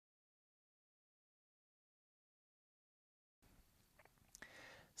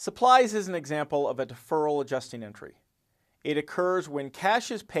Supplies is an example of a deferral adjusting entry. It occurs when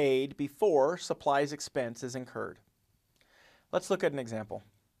cash is paid before supplies expense is incurred. Let's look at an example.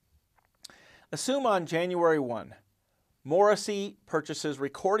 Assume on January 1, Morrissey purchases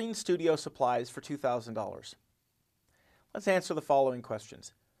recording studio supplies for $2,000. Let's answer the following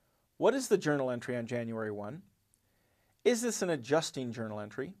questions. What is the journal entry on January 1? Is this an adjusting journal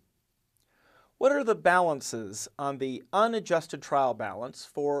entry? What are the balances on the unadjusted trial balance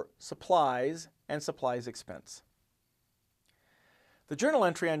for supplies and supplies expense? The journal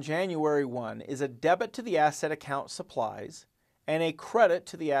entry on January 1 is a debit to the asset account supplies and a credit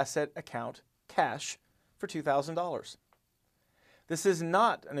to the asset account cash for $2,000. This is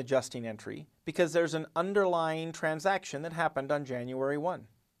not an adjusting entry because there's an underlying transaction that happened on January 1.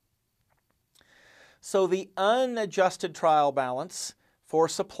 So the unadjusted trial balance for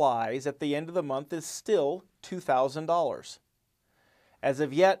supplies at the end of the month is still $2,000. As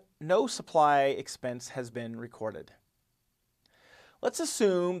of yet, no supply expense has been recorded. Let's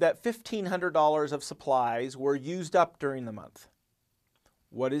assume that $1,500 of supplies were used up during the month.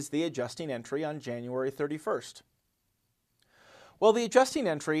 What is the adjusting entry on January 31st? Well, the adjusting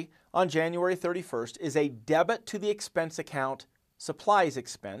entry on January 31st is a debit to the expense account supplies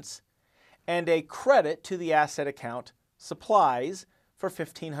expense and a credit to the asset account supplies for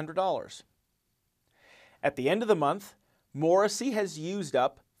 $1,500. At the end of the month, Morrissey has used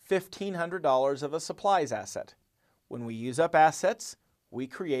up $1,500 of a supplies asset. When we use up assets, we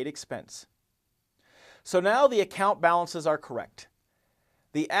create expense. So now the account balances are correct.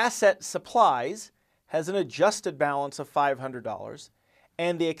 The asset supplies has an adjusted balance of $500,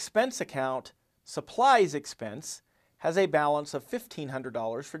 and the expense account supplies expense has a balance of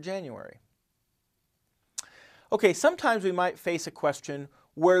 $1,500 for January. Okay, sometimes we might face a question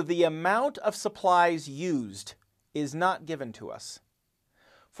where the amount of supplies used is not given to us.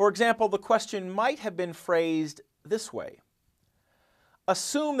 For example, the question might have been phrased this way.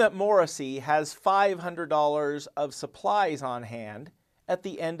 Assume that Morrissey has $500 of supplies on hand at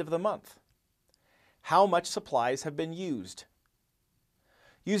the end of the month. How much supplies have been used?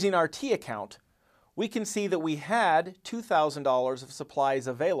 Using our T account, we can see that we had $2,000 of supplies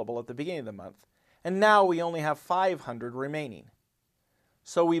available at the beginning of the month, and now we only have $500 remaining.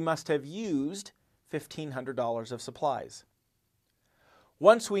 So we must have used $1,500 of supplies.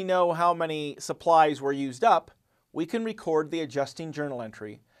 Once we know how many supplies were used up, we can record the adjusting journal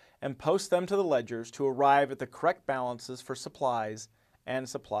entry and post them to the ledgers to arrive at the correct balances for supplies and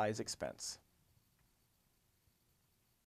supplies expense.